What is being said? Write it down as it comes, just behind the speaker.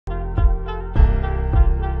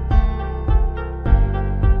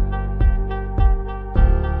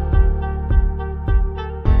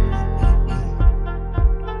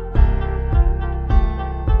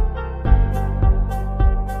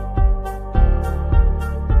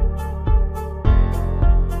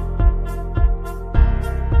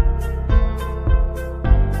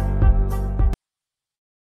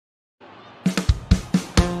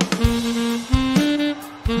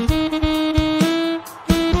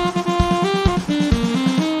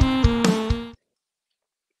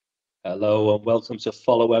Hello and welcome to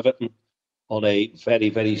Follow Everton on a very,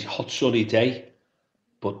 very hot sunny day.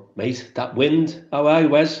 But mate, that wind, how are you,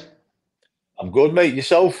 Wes? I'm good, mate.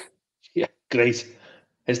 Yourself? Yeah, great.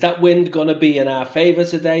 Is that wind going to be in our favour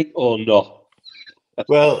today or not?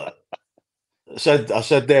 Well, I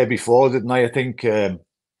said there before, didn't I? I think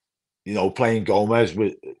playing Gomez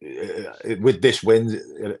with this wind,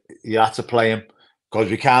 you had to play him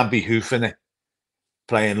because we can't be hoofing it,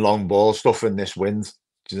 playing long ball stuff in this wind.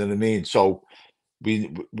 Do you know what I mean? So we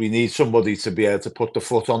need somebody to be able to put the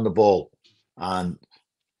foot on the ball and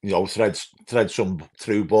thread some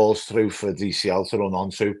through balls through for DCL to run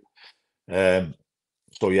onto. Um,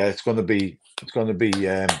 so yeah, it's going to be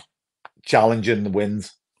challenging the wind.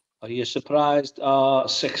 Are you surprised 6'4",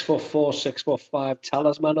 6'5"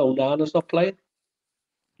 talisman Onana's not playing?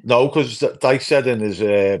 No, because Dyke said in his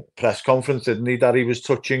press conference, didn't he, that he was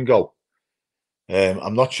touch and go.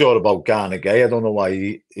 I'm not sure about Garner Gay. I don't know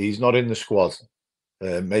why he's not in the squad.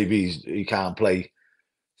 Maybe he can't play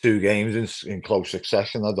two games in close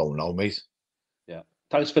succession. I don't know, mate. Yeah.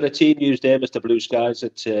 Thanks for the team news there, Mr. Blue Skies.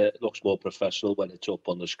 It looks more professional when it's up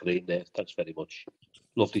on the screen there. Thanks very much.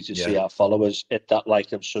 Lovely to see Yeah, our followers. Hit that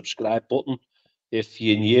like and subscribe button if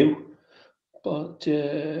you're new. But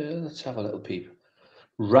let's have a little peep.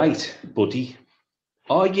 Right, buddy.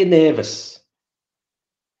 Are you nervous?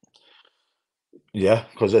 yeah,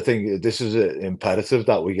 because I think this is imperative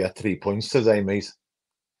that we get 3 points today, mate.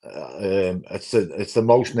 It's the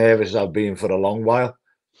most nervous I've been for a long while.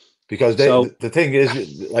 Because So, the thing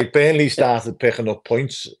is, like Burnley started picking up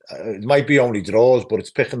points. It might be only draws, but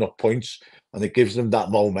it's picking up points, and it gives them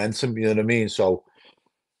that momentum. You know what I mean? So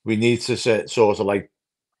we need to sort of like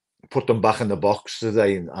put them back in the box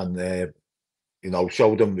today, and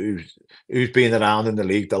show them who's been around in the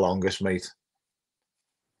league the longest, mate.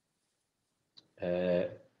 uh,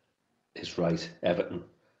 is right, Everton.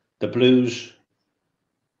 The Blues,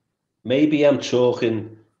 maybe I'm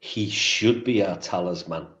talking, he should be our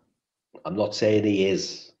talisman. I'm not saying he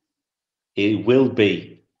is. He will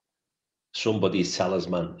be somebody's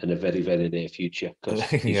talisman in a very, very near future because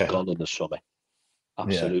he's Yeah, gone in the summer. yeah,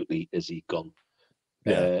 Absolutely, is he gone?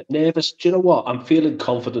 yeah. Nervous. Do you know what? I'm feeling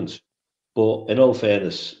confident, but in all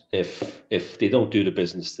fairness, if they don't do the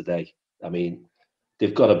business today, I mean,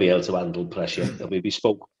 they've got to be able to handle pressure. I mean, we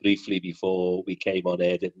spoke briefly before we came on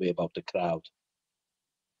air, didn't we, about the crowd?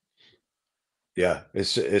 Yeah.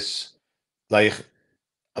 It's like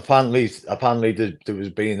apparently there was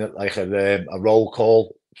being like a roll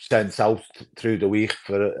call sent out through the week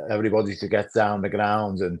for everybody to get down the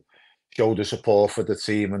ground and show the support for the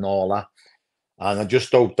team and all that. And I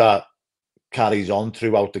just hope that carries on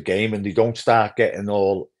throughout the game and they don't start getting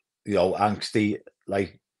all angsty.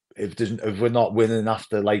 Like if we're not winning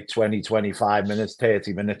after like 20, 25 minutes,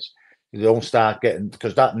 30 minutes, you don't start getting,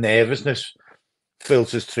 because that nervousness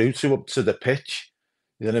filters through to up to the pitch.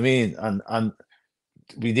 You know what I mean? And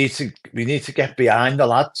we need to get behind the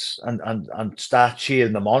lads and start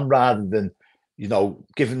cheering them on rather than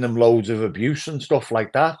giving them loads of abuse and stuff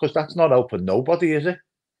like that, because that's not helping nobody, is it?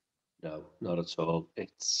 No, not at all.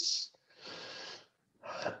 It's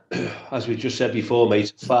as we just said before,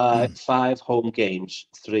 mate. Five home games,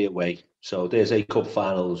 three away. So there's a cup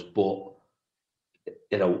finals, but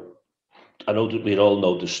you know, I know that we all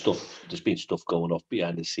know there's stuff. There's been stuff going off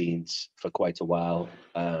behind the scenes for quite a while,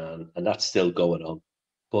 and that's still going on.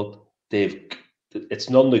 But they've it's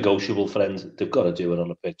non-negotiable, friends. They've got to do it on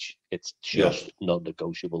the pitch. It's Yeah, just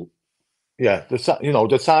non-negotiable. yeah.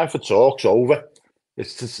 The time for talk's over.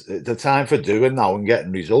 It's the time for doing now and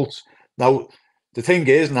getting results. Now, the thing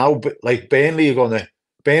is now, like Burnley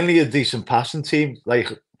a decent passing team.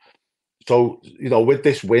 Like, so, with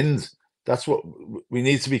this wind, that's what we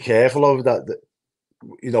need to be careful of. That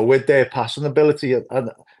with their passing ability,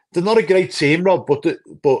 and they're not a great team, Rob,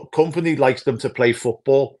 but company likes them to play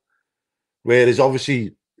football. Whereas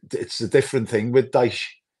obviously it's a different thing with dice.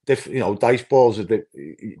 Dice balls are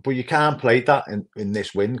but you can't play that in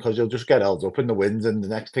this wind because you'll just get held up in the wind, and the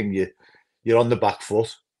next thing you're on the back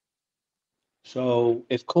foot. So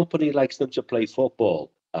if company likes them to play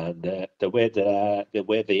football and the way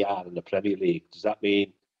they are in the Premier League, does that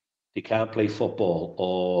mean they can't play football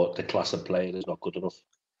or the class of player is not good enough?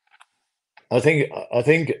 I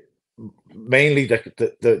think mainly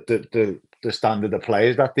the standard of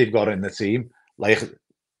players that they've got in the team, like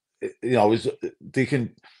is they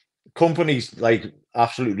can companies like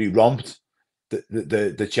absolutely romped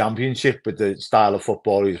the championship with the style of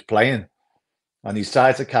football he's playing, and he's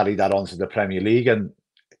tried to carry that onto the Premier League, and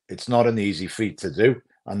it's not an easy feat to do,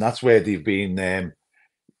 and that's where they've been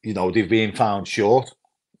found short.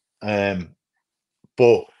 Um,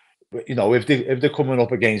 but you know, if they're coming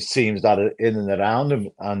up against teams that are in and around them,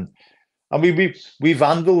 and I mean we've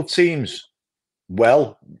handled teams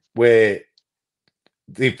well where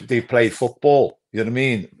they played football. You know what I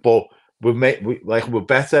mean? But we're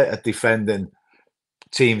better at defending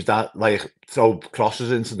teams that like throw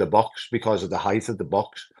crosses into the box because of the height of the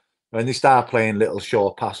box. When they start playing little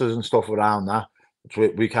short passes and stuff around that,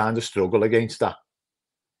 we kind of struggle against that.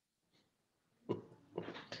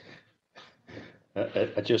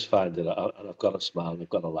 I just find it, and I've got to smile and I've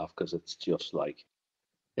got to laugh because it's just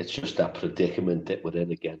that predicament that we're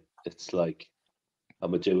in again. It's like,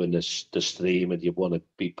 and we're doing the stream, and you want to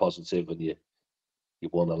be positive, and you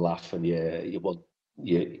want to laugh, and you want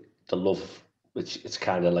the love. It's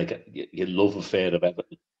kind of like your love affair of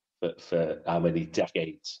Everton for how many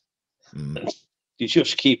decades. And you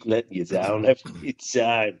just keep letting you down every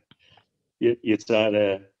time. You're trying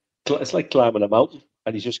to. It's like climbing a mountain,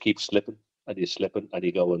 and you just keep slipping, and you're slipping, and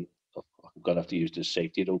you're going, oh, I'm gonna have to use this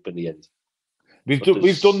safety rope in the end.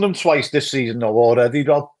 We've done them twice this season though already,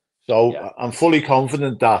 Rob. So Yeah. I'm fully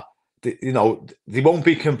confident that you know they won't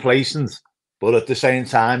be complacent, but at the same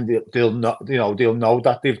time they'll know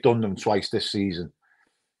that they've done them twice this season.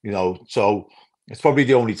 You know, so it's probably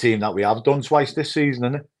the only team that we have done twice this season,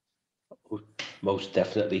 isn't it? Most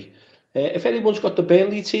definitely. If anyone's got the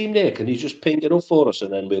Burnley team there, can you just ping it up for us,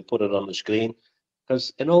 and then we'll put it on the screen?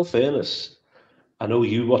 Because in all fairness, I know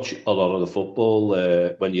you watch a lot of the football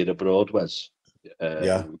when you're abroad, Wes.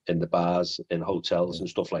 Yeah. In the bars, in hotels and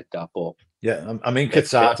stuff like that. But yeah, I'm in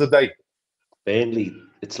Qatar today. Burnley,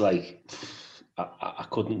 it's like I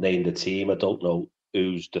couldn't name the team. I don't know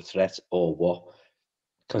who's the threat or what,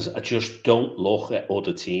 because I just don't look at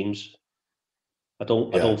other teams. I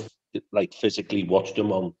don't like physically watch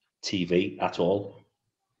them on TV at all.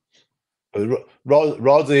 Rod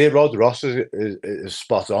Ross is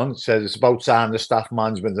spot on. Says it's about time the staff,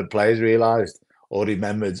 management, and players realised or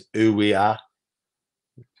remembered who we are.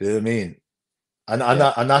 Do you know what I mean?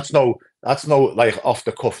 And that's no like off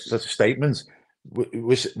the cuff statements.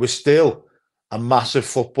 We're still a massive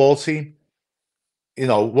football team. You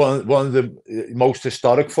know, one of the most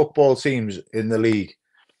historic football teams in the league.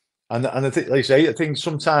 And I think, like I say, I think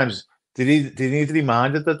sometimes they need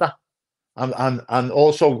reminded of that. And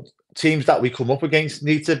also teams that we come up against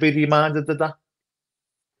need to be reminded of that.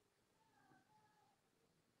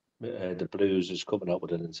 The Blues is coming out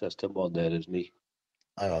with an interesting one there, isn't he?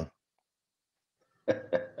 Hang on.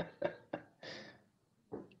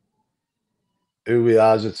 Who we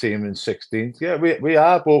are as a team in 16th? Yeah, we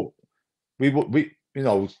are, but we you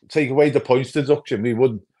know, take away the points deduction, we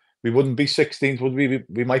wouldn't be 16th, would we?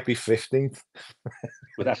 We might be 15th.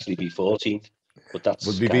 Would actually be 14th, but that's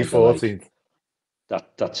would we be 14th?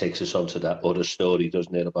 Like, that takes us on to that other story,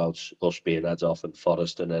 doesn't it, about us being heads off in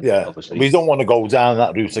Forest, and then obviously we don't want to go down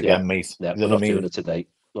that route again, mate. Yeah, you know what I mean? Doing it today,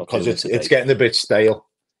 because it's getting a bit stale.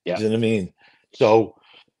 Yeah, do you know what I mean? So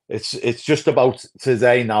it's just about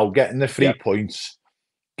today now, getting the 3 points,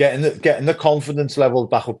 getting the confidence level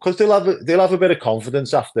back up, because they'll have a bit of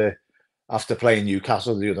confidence after playing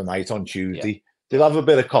Newcastle the other night on Tuesday. They'll have a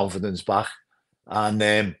bit of confidence back,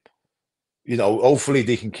 and you know, hopefully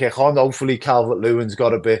they can kick on. Hopefully Calvert-Lewin's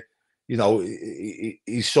got a bit, you know,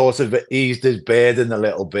 he's sort of eased his burden a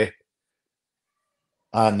little bit,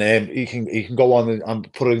 and he can go on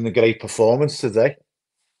and put in a great performance today.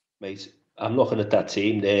 Mate, I'm looking at that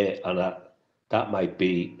team there, and that might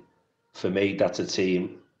be, for me, that's a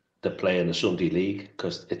team that play in the Sunday League,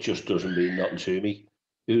 because it just doesn't mean nothing to me.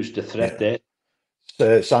 Who's the threat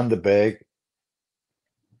there? Sander Berg.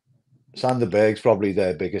 Sander Berg's probably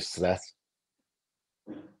their biggest threat.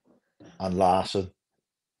 And Larson.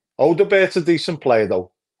 Odegaard's a decent player,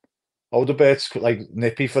 though. Odegaard's like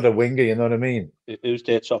nippy for the winger, you know what I mean? Who's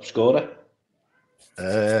their top scorer?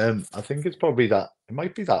 I think it's probably that. It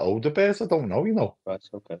might be that Odegaard. I don't know, you know. Right,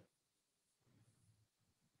 okay.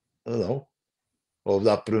 I don't know. Or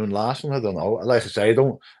that Bruin Larson, I don't know. Like I say,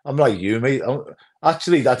 I'm like you, mate.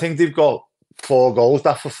 Actually, I think they've got 4 goals.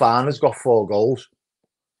 That Fofana's got 4 goals.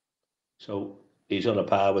 So he's on a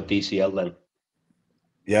par with DCL then?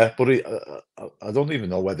 Yeah, but I don't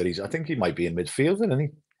even know whether I think he might be a midfielder, isn't he?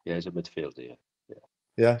 Yeah, he's a midfielder,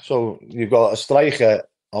 Yeah, so you've got a striker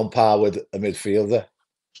on par with a midfielder.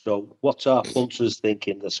 So what's our punters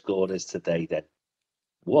thinking the score is today then?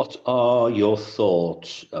 What are your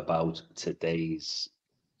thoughts about today's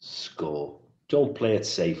score? Don't play it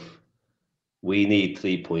safe. We need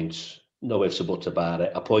 3 points. No ifs or buts about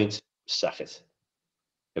it. A point, sack it.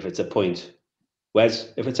 If it's a point,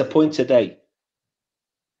 Wes, if it's a point today,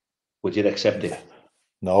 would you accept it?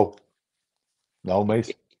 No,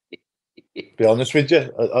 mate. Be honest with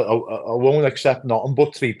you, I won't accept nothing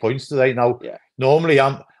but 3 points today. Now, Yeah. normally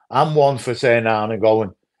I'm one for turning around and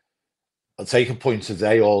going, I'll take a point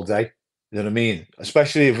today all day. You know what I mean?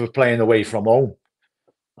 Especially if we're playing away from home,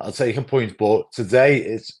 I'll take a point. But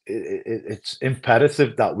today, it's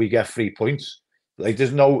imperative that we get 3 points. Like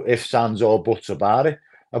there's no ifs, ands, or buts about it.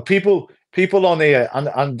 And people on here,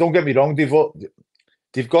 and don't get me wrong,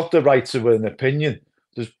 they've got the right to an opinion.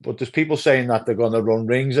 But there's people saying that they're going to run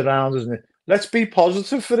rings around us. Let's be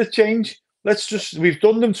positive for a change. We've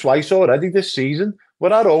done them twice already this season.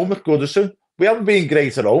 We're at home at Goodison. We haven't been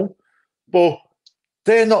great at home, but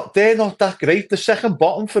they're not that great. The second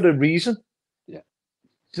bottom for a reason. Yeah.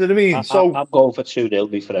 Do you know what I mean? I'm going for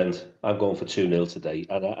 2-0, my friend. I'm going for 2-0 today.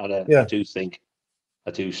 And I do think,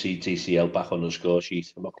 I do see DCL back on the score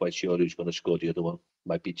sheet. I'm not quite sure who's going to score the other one.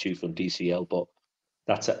 Might be 2 from DCL, but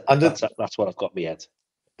that's what I've got in my head.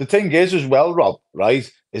 The thing is as well, Rob,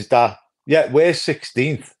 right, is that, we're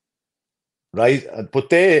 16th, right? But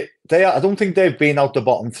they I don't think they've been out the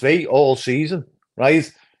bottom 3 all season,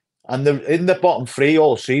 right? And they're in the bottom 3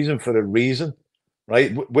 all season for a reason,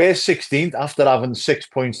 right? We're 16th after having 6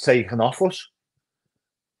 points taken off us.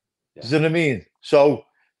 Yeah. Do you know what I mean? So,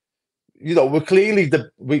 you know, we're clearly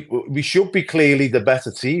we should be clearly the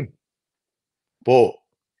better team. But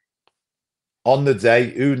on the day,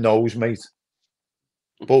 who knows, mate?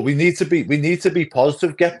 But we need to be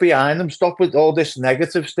positive, get behind them, stop with all this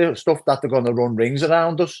negative stuff that they're going to run rings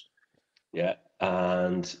around us. Yeah,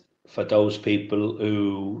 and for those people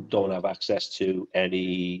who don't have access to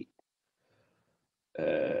any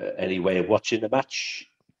way of watching the match,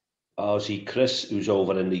 Aussie Chris, who's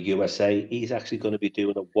over in the USA, he's actually going to be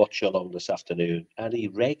doing a watch along this afternoon, and he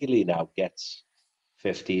regularly now gets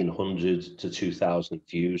 1,500 to 2,000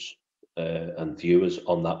 views and viewers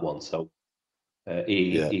on that one. So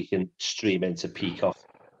he can stream into Peacock.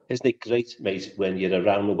 Isn't it great, mate, when you're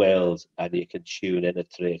around the world and you can tune in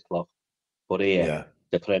at 3 o'clock? But here,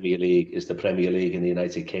 the Premier League is the Premier League in the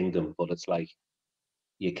United Kingdom, but it's like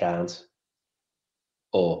you can't,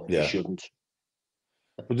 or you shouldn't.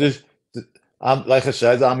 But like I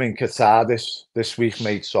said, I'm in Qatar this week,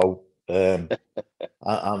 mate. So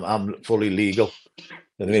I'm fully legal.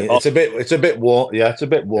 You know what I mean? It's a bit warm. Yeah, it's a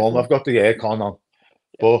bit warm. I've got the aircon on,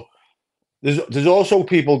 but there's also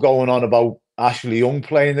people going on about Ashley Young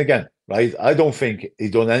playing again, right? I don't think he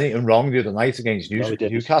done anything wrong the other night against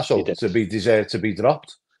Newcastle to be deserved to be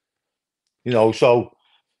dropped. You know, so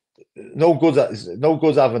no good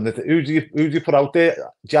having it. Who do you put out there?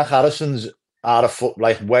 Jack Harrison's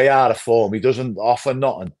way out of form. He doesn't offer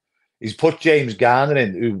nothing. He's put James Garner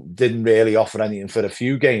in, who didn't really offer anything for a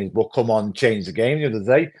few games, but come on and change the game the other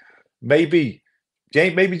day. Maybe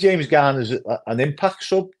James Garner's an impact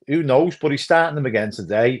sub. Who knows? But he's starting them again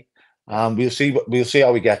today, and we'll see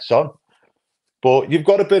how he gets on. But you've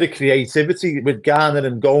got a bit of creativity with Garner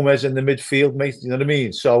and Gomez in the midfield, mate. You know what I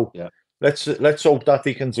mean? So let's hope that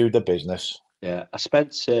he can do the business. Yeah, I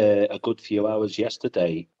spent a good few hours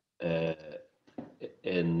yesterday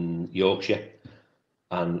in Yorkshire,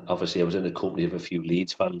 and obviously I was in the company of a few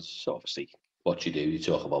Leeds fans. So obviously, what you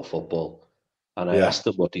talk about football, and I asked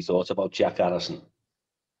them what they thought about Jack Harrison,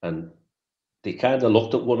 and they kind of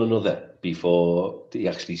looked at one another before they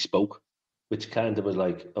actually spoke, which kind of was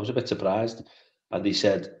like, I was a bit surprised, and they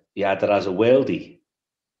said he either has a worldie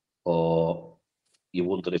or you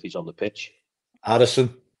wonder if he's on the pitch.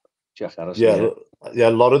 Harrison. Jack Harrison. Yeah.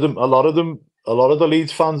 A lot of the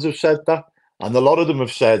Leeds fans have said that, and a lot of them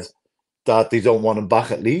have said that they don't want him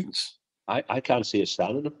back at Leeds. I can't see us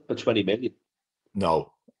signing him for 20 million.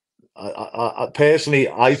 No, I personally,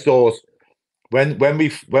 I thought when we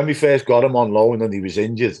first got him on loan and he was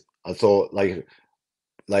injured, I thought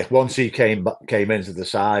like once he came into the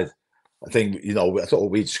side, I think I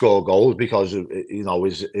thought we'd score goals because of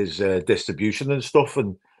his distribution and stuff.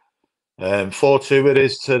 And 4-2 it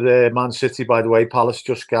is to Man City, by the way. Palace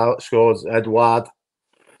just scored Edouard.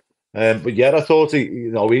 But yeah, I thought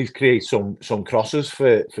he'd create some crosses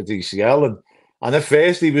for DCL, and at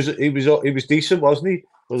first he was decent, wasn't he?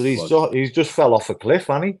 But he's just fell off a cliff,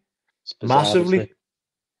 hasn't he? Bizarre, massively.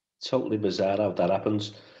 Totally bizarre how that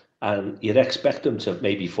happens, and you'd expect them to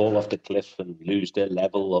maybe fall off the cliff and lose their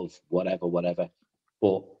level of whatever.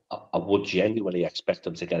 But I would genuinely expect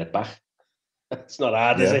them to get it back. It's not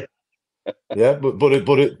hard, is it? Yeah,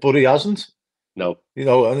 but he hasn't. No,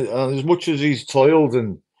 and as much as he's toiled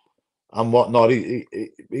and whatnot, he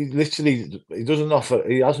literally doesn't offer.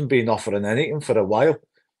 He hasn't been offering anything for a while.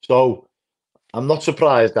 So I'm not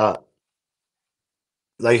surprised that,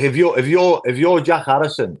 like, if you're Jack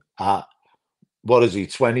Harrison at what is he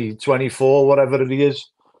 20, 24, whatever he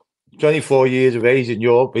is, 24 years of age and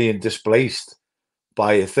you're being displaced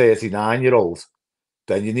by a 39-year-old,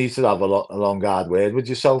 then you need to have a long hard word with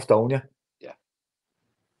yourself, don't you? Yeah.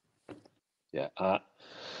 Yeah.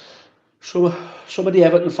 Some of the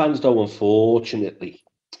Everton fans, though, unfortunately,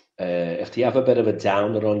 if they have a bit of a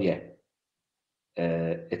downer on you,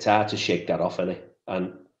 it's hard to shake that off, innit?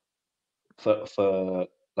 And for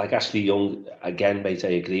like Ashley Young, again, mate, I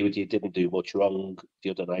agree with you. Didn't do much wrong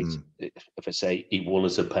the other night. If I say he won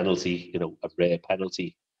as a penalty, a rare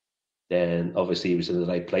penalty, then obviously he was in the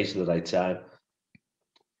right place at the right time.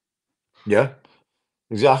 Yeah,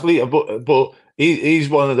 exactly. But he's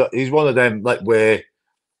one of them like where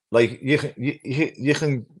like you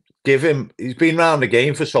can give him. He's been around the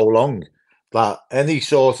game for so long that any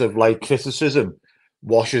sort of like criticism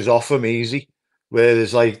washes off him easy.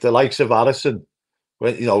 Whereas like the likes of Harrison,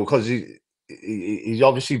 when because he's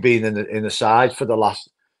obviously been in the side for the last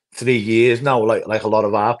 3 years now, like a lot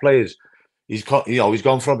of our players. He's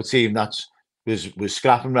gone from a team that's was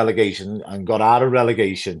scrapping relegation and got out of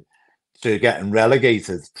relegation to getting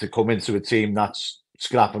relegated to come into a team that's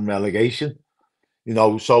scrapping relegation.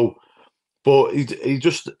 So but he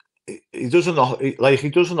doesn't he doesn't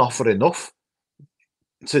offer enough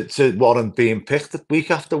to warrant being picked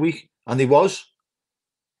week after week, and he was.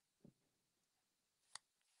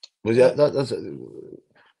 Yeah. That's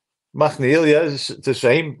McNeil, yeah, it's the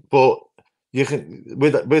same. But you can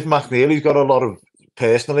with McNeil, he's got a lot of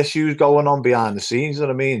personal issues going on behind the scenes. You know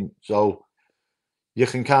what I mean? So you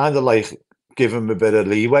can kind of like give him a bit of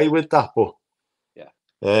leeway with that. But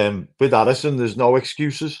with Harrison, there's no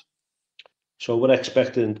excuses. So we're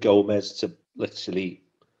expecting Gomez to literally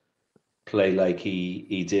play like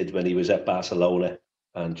he did when he was at Barcelona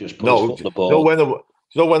and just put his foot on the ball. What I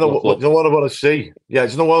want to see. Yeah,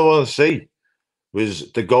 it's not what I want to see.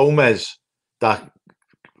 Was the Gomez that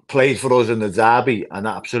played for us in the derby and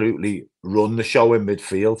absolutely run the show in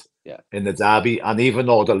midfield in the derby. And even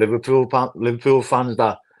though the Liverpool fans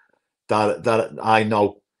that I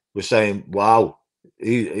know were saying, "Wow,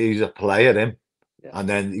 he's a player, him." Yeah. And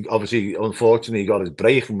then obviously, unfortunately, he got his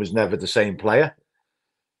break and was never the same player.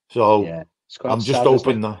 So I'm just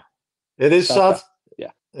hoping that it is sad.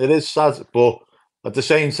 Yeah, it is sad, but at the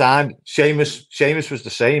same time, Seamus was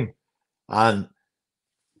the same, and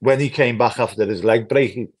when he came back after his leg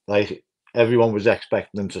break, like everyone was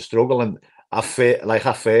expecting him to struggle, and at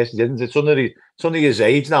first he didn't. It's only his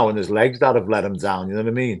age now and his legs that have let him down. You know what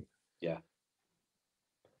I mean? Yeah.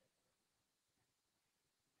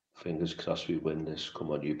 Fingers crossed we win this.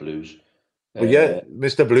 Come on, you Blues. But yeah,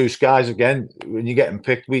 Mr. Blue Skies again. When you're getting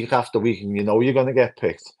picked week after week, and you know you're going to get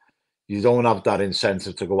picked, you don't have that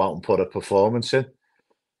incentive to go out and put a performance in.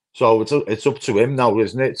 So it's up to him now,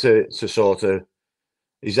 isn't it, to sort of.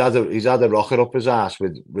 He's had a rocket up his ass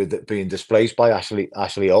with it being displaced by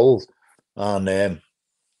Ashley Old, and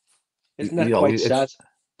isn't that quite sad?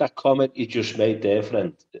 That comment you just made there,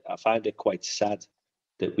 friend. I find it quite sad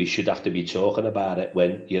that we should have to be talking about it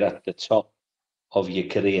when you're at the top of your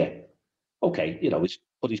career. Okay,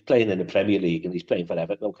 he's playing in the Premier League and he's playing for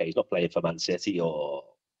Everton. Okay, he's not playing for Man City or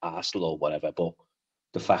Arsenal or whatever. But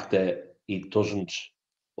the fact that he doesn't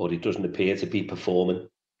appear to be performing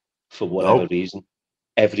for whatever reason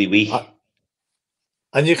every week.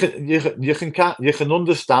 And you can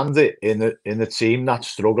understand it in a team that's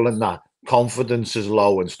struggling, that confidence is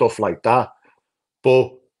low and stuff like that.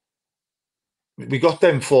 But we got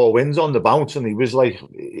them 4 wins on the bounce, and he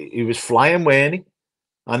was flying, weren't he?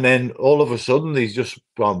 And then all of a sudden he's just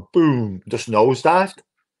gone boom, just nosedived.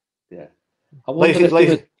 Yeah, I wonder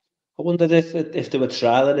if they were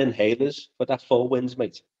trialing inhalers for that 4 wins,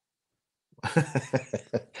 mate.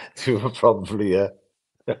 They were probably, yeah.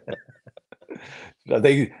 I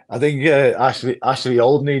think Ashley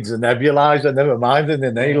Old needs a nebulizer. Never mind an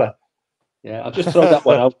inhaler. Yeah, I'll just throw that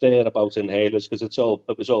one out there about inhalers because it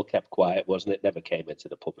was all kept quiet, wasn't it? Never came into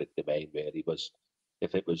the public domain. Really,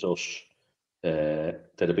 if it was us, they'd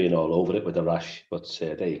have been all over it with a rash. But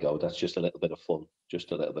there you go. That's just a little bit of fun.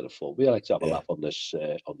 Just a little bit of fun. We like to have a laugh on this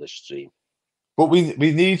stream. But we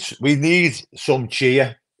need some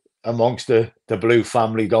cheer amongst the Blue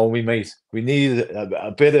family, don't we, mate? We need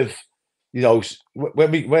a bit of,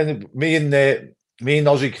 when me and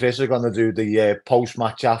Ozzy Chris are going to do the post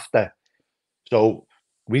match after. So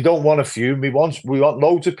we don't want a few. We want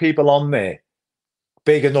loads of people on there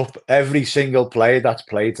bigging up every single player that's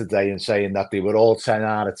played today and saying that they were all 10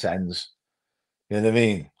 out of 10s. You know what I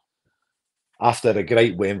mean? After a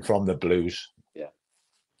great win from the Blues. Yeah.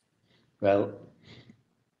 Well,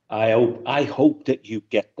 I hope that you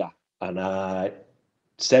get that, and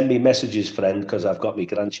send me messages, friend, because I've got my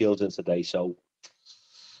grandchildren today. So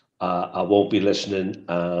I won't be listening.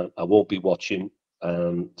 I won't be watching.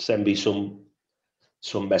 Send me some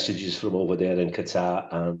messages from over there in Qatar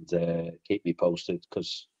and keep me posted,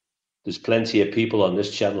 because there's plenty of people on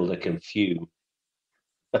this channel that can fume.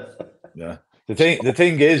 Yeah. The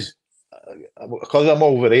thing is, because I'm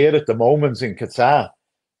over here at the moment in Qatar,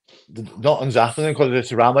 nothing's happening because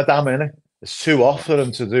it's Ramadan, innit? It's too off for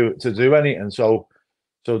them to do anything. So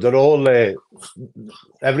they're all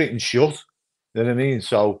everything's shut. You know what I mean?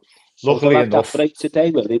 So luckily they'll have enough, that break today,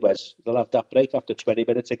 will they, Wes? They'll have that break after 20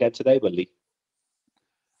 minutes again today, will they?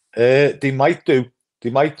 they might do. They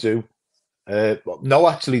might do. No,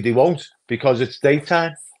 actually, they won't, because it's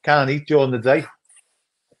daytime. Can't eat during the day.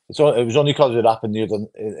 It was only because it happened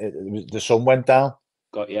the sun went down.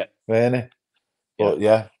 Got you. Really? But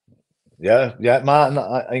yeah, Martin,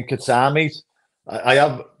 in Qatar, mate, I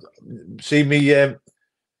have see me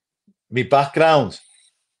background.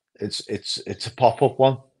 It's a pop-up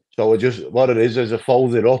one. So what it is I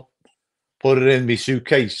fold it up, put it in my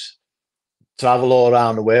suitcase, travel all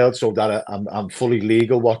around the world, so that I'm fully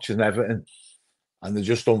legal watching Everton, and they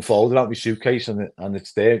just unfold it out my suitcase, and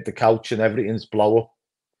it's there, the couch and everything's blow up.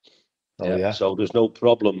 So, yeah. So there's no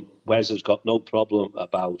problem. Wes has got no problem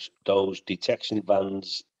about those detection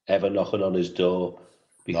vans ever knocking on his door,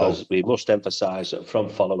 because we must emphasise from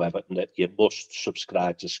Follow Everton that you must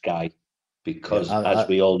subscribe to Sky, because as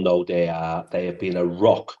we all know, they have been a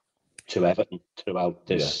rock to Everton throughout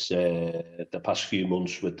this the past few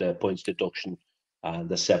months with the points deduction and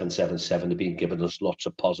the 777. They've been giving us lots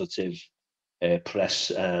of positive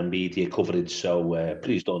press and media coverage. So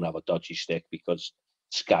please don't have a dodgy stick, because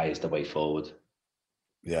Sky is the way forward.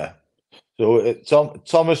 Yeah. So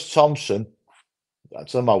Thomas Thompson,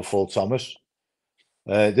 that's a mouthful, Thomas.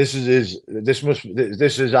 This is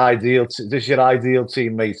your ideal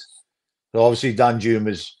teammate. So obviously Dan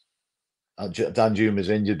Juma's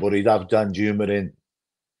injured, but he'd have Dan Juma in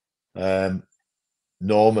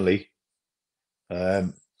normally.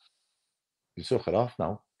 You took it off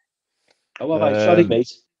now. Oh, all right. Sorry,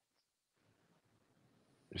 mate.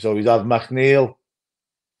 So we'd have McNeil,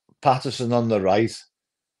 Patterson on the right,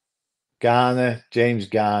 James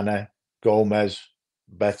Garner, Gomez,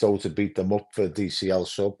 Beto to beat them up for DCL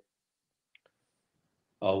sub.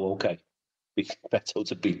 Oh, okay. Beto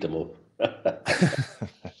to beat them up.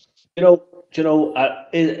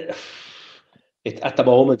 At the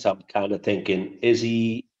moment, I'm kind of thinking: is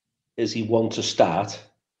he want to start,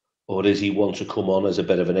 or is he want to come on as a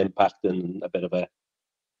bit of an impact and a bit of a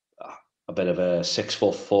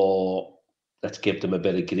 6'4"? Let's give them a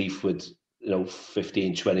bit of grief with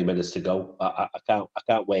 15, 20 minutes to go. I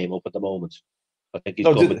can't weigh him up at the moment. I think he's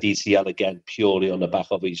gone with DCL again purely on the back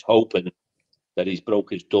of he's hoping that he's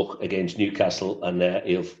broke his duck against Newcastle, and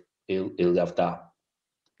he'll have that.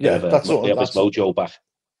 Yeah, that's his mojo back.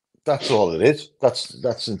 That's all it is.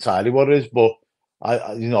 That's entirely what it is. But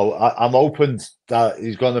I'm hoping that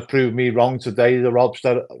he's going to prove me wrong today, the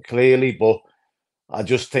Robster, clearly. But I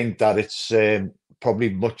just think that it's probably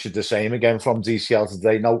much of the same again from DCL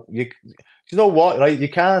today. No, you know what, right? You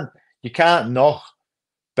can't knock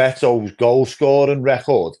Beto's goal scoring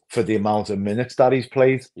record for the amount of minutes that he's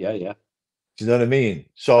played. Yeah. Do you know what I mean?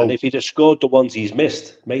 So, and if he'd have scored the ones he's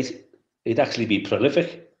missed, mate, he'd actually be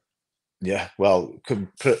prolific. Yeah, well,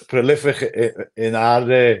 prolific in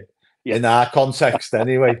our context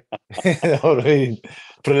anyway. You know what I mean?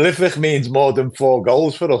 Prolific means more than 4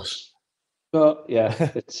 goals for us. But yeah,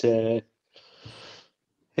 it's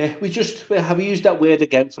we use that word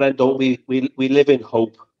again, friend, don't we? We live in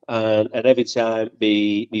hope, and every time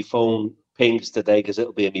me phone pings today, because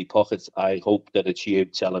it'll be in my pocket, I hope that it's you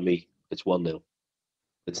telling me it's 1-0.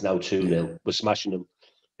 It's now 2-0. Yeah. We're smashing them.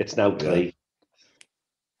 It's now 3.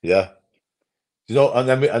 Yeah. And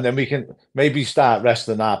then we can maybe start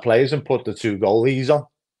resting our players and put the 2 goalies on.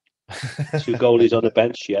 2 goalies on the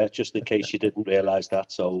bench, yeah, just in case you didn't realise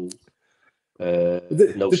that. So no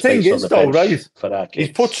space on the bench, right? For our kids.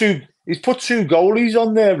 He's put 2 goalies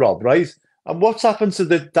on there, Rob, right? And what's happened to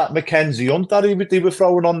that Mackenzie Hunt that they were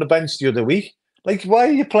throwing on the bench the other week? Like, why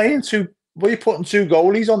are you playing 2? What are you putting 2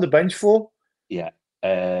 goalies on the bench for? Yeah.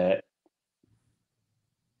 If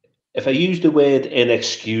I use the word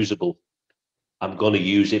inexcusable, I'm going to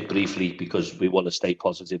use it briefly because we want to stay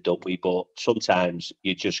positive, don't we? But sometimes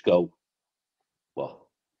you just go, well,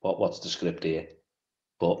 what's the script here?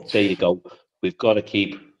 But there you go. We've got to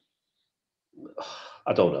keep.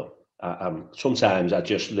 I don't know. Sometimes I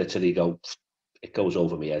just literally go. It goes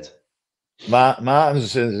over my head.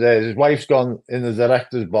 Martin's his wife's gone in the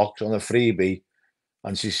director's box on a freebie,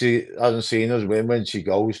 and she hasn't seen us win when she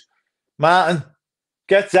goes. Martin,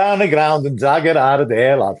 get down the ground and drag it out of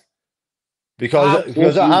there, lad.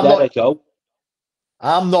 because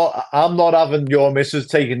I'm not having your missus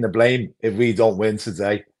taking the blame if we don't win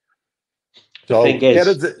today. So the thing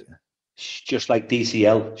is, she's just like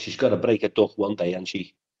DCL. She's got to break a duck one day, and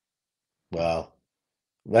she. Well,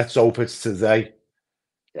 let's hope it's today.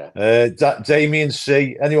 Yeah. Damien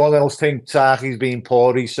C. Anyone else think Tahi's been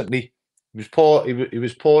poor recently? He was poor. He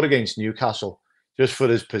was poor against Newcastle just for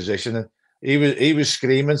his positioning. He was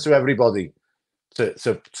screaming to everybody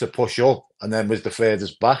to push up, and then was the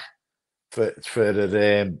furthest back for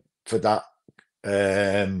that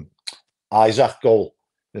Isaac goal.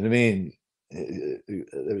 You know what I mean?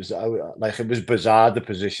 It was bizarre, the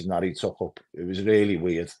position that he took up. It was really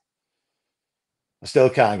weird. I still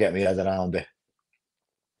can't get my head around it.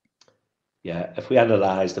 Yeah, if we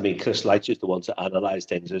analysed, I mean, Chris Light's just the one to analyse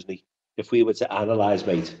things, isn't he? If we were to analyse,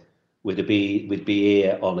 mate, we'd be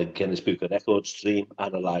here on a Guinness Book of Records stream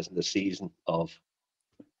analysing the season of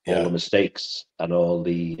all the mistakes and all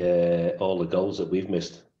the goals that we've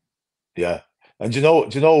missed. Yeah, and do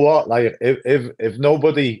you know what? Like, if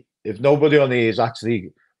nobody on here has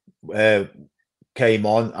actually came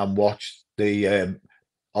on and watched the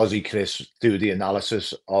Aussie Chris do the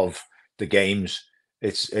analysis of the games,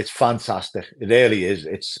 it's fantastic. It really is.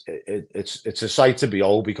 It's a sight to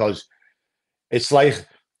behold, because it's like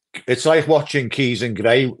watching Keys and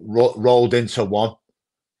Gray rolled into one.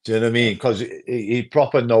 Do you know what I mean? Because he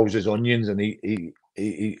proper knows his onions, and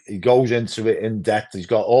he goes into it in depth. He's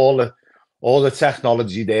got all the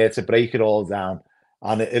technology there to break it all down,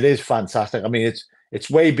 and it is fantastic. I mean, it's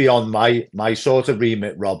way beyond my sort of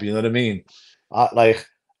remit, Rob. You know what I mean? Like,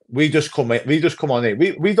 we just come on in.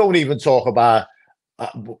 We don't even talk about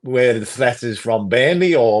where the threat is from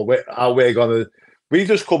Burnley, or how we're gonna. We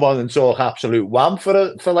just come on and talk absolute wham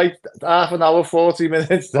for like half an hour, 40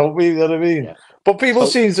 minutes, don't we? You know what I mean? Yeah. But people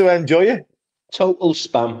seem to enjoy it. Total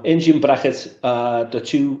spam. Hinge Bracket, the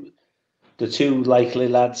two likely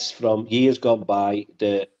lads from years gone by.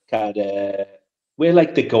 The kind of, we're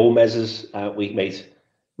like the Gomez's, aren't we, mate?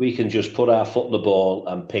 We can just put our foot on the ball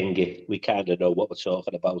and ping it. We kind of know what we're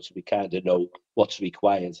talking about. We kind of know what's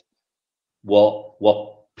required. What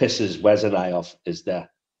pisses Wez and I off is that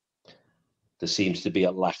there seems to be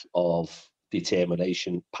a lack of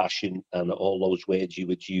determination, passion, and all those words you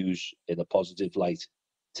would use in a positive light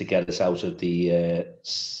to get us out of the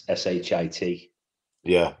SHIT.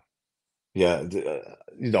 Yeah.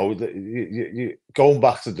 Going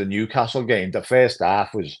back to the Newcastle game, the first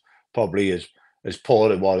half was probably as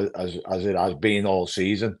poor as it has been all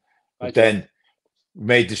season. But then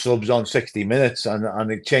made the subs on 60 minutes,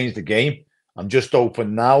 and it changed the game. I'm just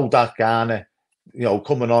hoping now that Garner,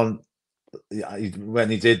 coming on when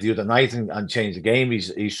he did the other night and changed the game,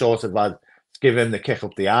 he's sort of had give him the kick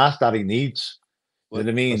up the arse that he needs. You know what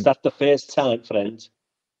I mean? Was that the first time, friend?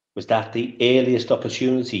 Was that the earliest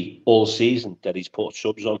opportunity all season that he's put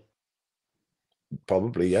subs on?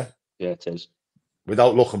 Probably, yeah. Yeah, it is.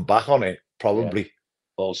 Without looking back on it, probably. Yeah.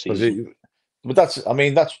 All season. But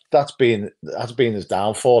that's been his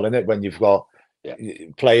downfall, isn't it? When you've got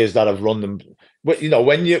players that have run them, but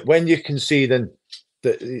when you're conceding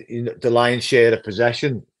the lion's share of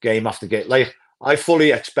possession game after game, like, I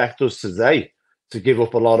fully expect us today to give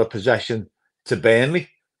up a lot of possession to Burnley,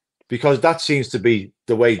 because that seems to be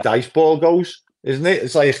the way dice ball goes, isn't it?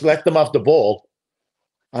 It's like, let them have the ball,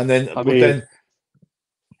 and then then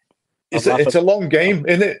it's a long game,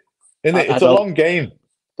 isn't it? It's a long game.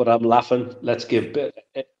 But I'm laughing. Let's give.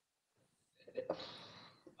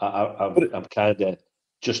 I'm kind of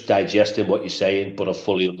just digesting what you're saying, but I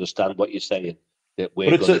fully understand what you're saying. That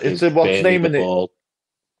we're going to give Burnley the ball.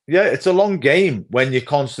 Yeah, it's a long game when you're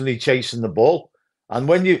constantly chasing the ball, and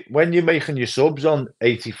when you're making your subs on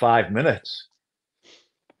 85 minutes,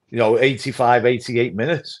 85, 88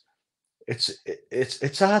 minutes,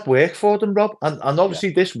 it's hard work for them, Rob. And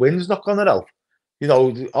obviously this wind's not going to help.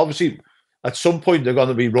 Obviously at some point they're going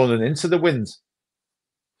to be running into the wind.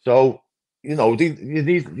 So you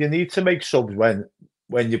need to make subs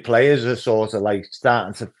when your players are sort of like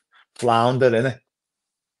starting to flounder, innit?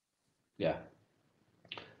 Yeah.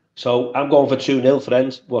 So I'm going for 2-0,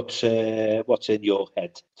 friends. What's in your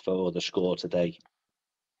head for the score today?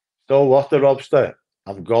 So what, the Robster?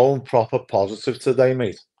 I'm going proper positive today,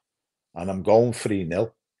 mate. And I'm going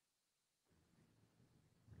 3-0.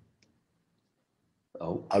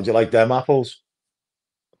 Oh. How do you like them apples?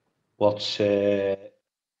 What's have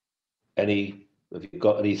you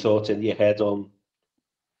got any thoughts in your head on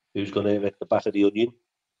who's going to hit the back of the onion?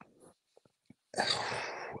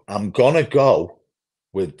 I'm going to go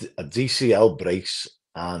with a DCL brace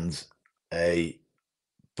and a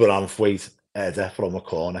Branthwaite header from a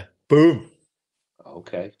corner. Boom.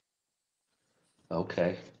 Okay.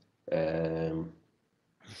 Okay.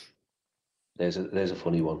 There's a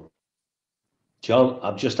funny one. John,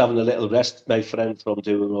 I'm just having a little rest, my friend, from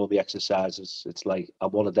doing all the exercises. It's like I'm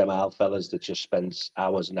one of them old fellas that just spends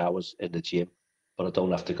hours and hours in the gym, but I don't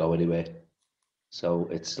have to go anywhere. So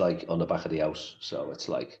it's like on the back of the house. So it's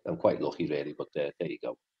like I'm quite lucky, really. But there you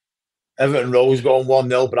go. Everton Rose going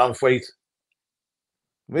 1-0 Branthwaite.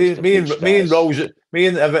 Mr. Blue Stars. Me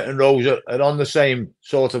and Everton Rose are on the same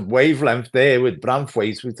sort of wavelength there with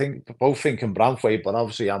Branthwaite. We think both thinking Branthwaite, but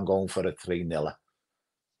obviously I'm going for a 3-0.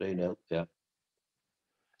 3-0, yeah.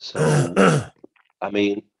 So, I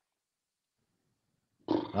mean,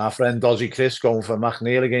 our friend Dozzy Chris going for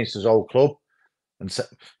McNeil against his old club, and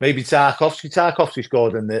maybe Tarkovsky. Tarkovsky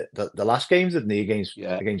scored in the last games, didn't he,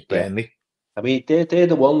 against Burnley? I mean, they're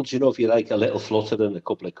the ones, you know, if you like a little flutter and a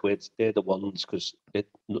couple of quid, they're the ones, because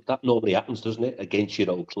that normally happens, doesn't it, against your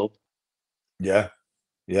old club? Yeah,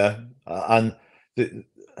 yeah. And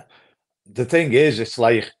the thing is, it's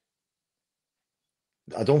like,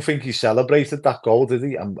 I don't think he celebrated that goal, did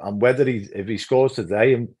he? And whether if he scores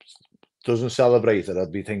today and doesn't celebrate it,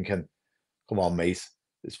 I'd be thinking, come on, mate.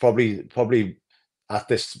 It's probably at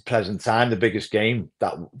this present time the biggest game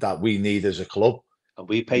that we need as a club. And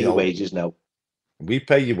we pay your wages now. We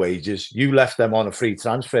pay your wages. You left them on a free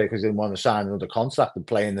transfer because they didn't want to sign another contract and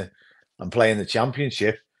play in the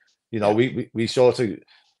championship. You know, we sort of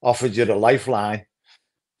offered you the lifeline,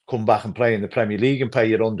 come back and play in the Premier League and pay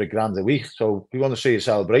you £100 a week. So we want to see a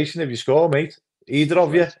celebration if you score, mate. Either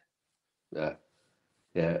of you.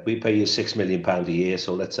 Yeah. We pay you £6 million a year,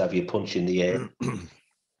 so let's have you punch in the air.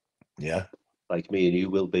 Yeah. Like me and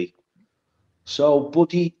you will be. So,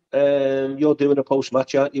 buddy, you're doing a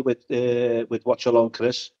post-match, aren't you, with Watch Along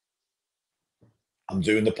Chris? I'm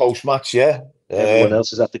doing the post-match, yeah. Everyone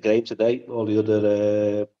else is at the game today. All the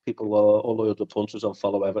other people, all the other punters on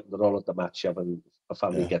Follow Everton, they're all at the match having a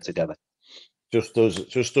family get-together. Just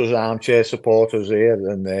us armchair supporters here,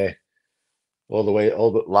 and all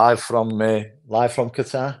the live from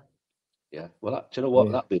Qatar. Yeah, well, do you know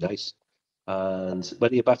what? That'd be nice. And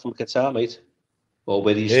when are you back from Qatar, mate? Or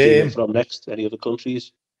where are you streaming from next? Any other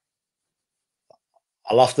countries?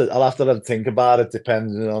 I'll have to think about it,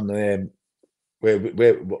 depending on where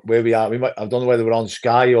we are. I don't know whether we're on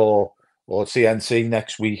Sky or TNT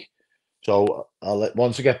next week. So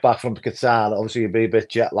once I get back from Qatar, obviously you'll be a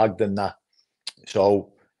bit jet lagged in that.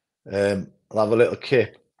 So I'll have a little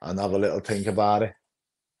kip and have a little think about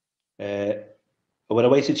it. We're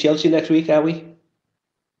away to Chelsea next week, are we?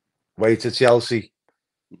 Way to Chelsea.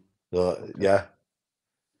 Yeah.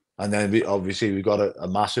 And then we've got a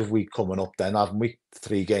massive week coming up then, haven't we?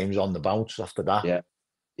 3 games on the bounce after that.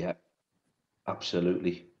 Yeah.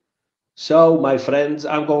 Absolutely. So, my friends,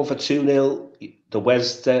 I'm going for 2-0. The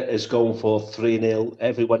Wez is going for 3-0.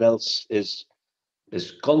 Everyone else is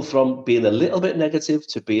gone from being a little bit negative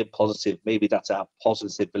to being positive. Maybe that's our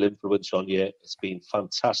positive influence on you. It's been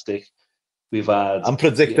fantastic. I'm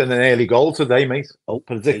predicting an early goal today, mate.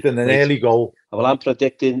 Early goal. Well, I'm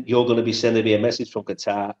predicting you're going to be sending me a message from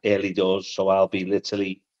Qatar early doors, so I'll be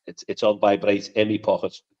literally it's on vibrate in my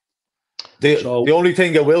pocket. The only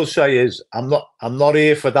thing I will say is I'm not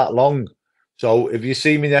here for that long. So if you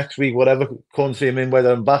see me next week, whatever country I'm in,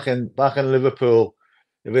 whether I'm back in Liverpool,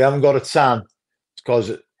 if we haven't got a tan, it's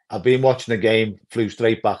because I've been watching the game, flew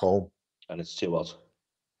straight back home. And it's too hot.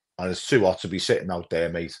 And it's too hot to be sitting out there,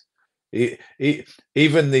 mate.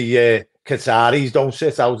 Even the Qataris don't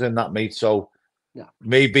sit out in that, mate. So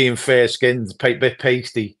me being fair-skinned, a bit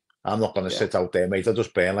pasty, I'm not going to sit out there, mate. I'll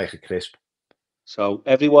just burn like a crisp. So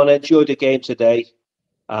everyone enjoy the game today.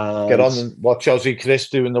 And get on and watch Aussie Chris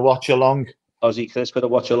doing the watch-along. Aussie Chris for the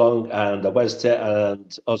watch-along, and the Wezter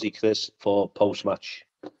and Aussie Chris for post-match.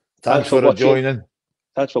 Thanks for joining.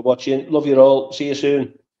 Thanks for watching. Love you all. See you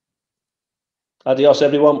soon. Adios,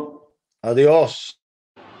 everyone. Adios.